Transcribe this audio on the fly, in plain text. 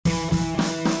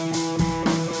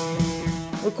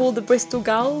We're called the Bristol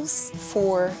Gulls.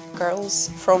 4 girls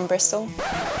from Bristol.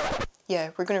 Yeah,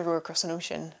 we're going to row across an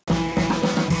ocean.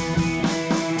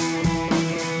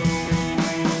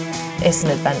 It's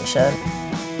an adventure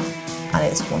and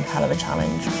it's one hell of a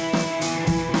challenge.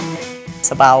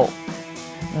 It's about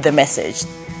the message.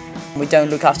 We don't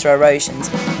look after our oceans.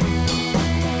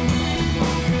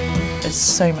 There's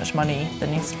so much money that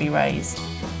needs to be raised.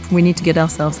 We need to get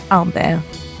ourselves out there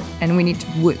and we need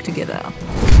to work together.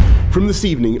 From this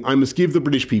evening, I must give the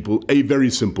British people a very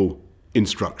simple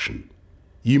instruction.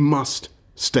 You must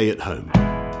stay at home.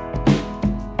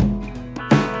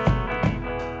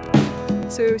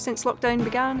 So since lockdown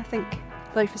began, I think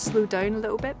life has slowed down a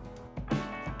little bit.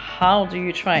 How do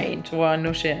you train to run an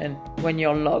ocean when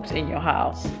you're locked in your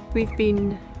house? We've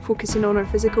been focusing on our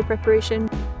physical preparation.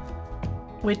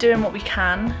 We're doing what we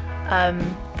can,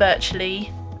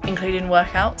 virtually, including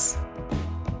workouts.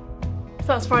 So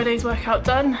that's Friday's workout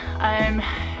done.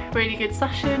 Really good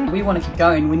session. We want to keep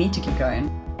going, we need to keep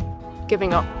going.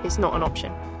 Giving up is not an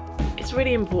option. It's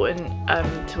really important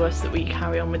to us that we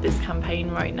carry on with this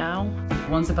campaign right now.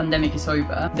 Once the pandemic is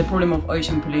over, the problem of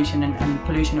ocean pollution and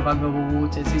pollution of our global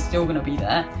waters is still going to be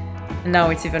there. And now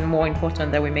it's even more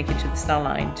important that we make it to the start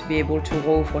line to be able to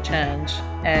row for change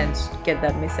and get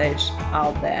that message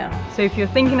out there. So if you're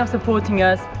thinking of supporting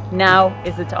us, now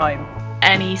is the time.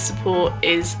 Any support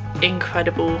is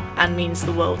incredible and means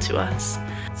the world to us.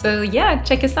 So yeah,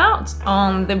 check us out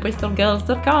on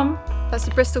thebristolgirls.com. That's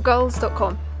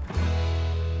thebristolgulls.com.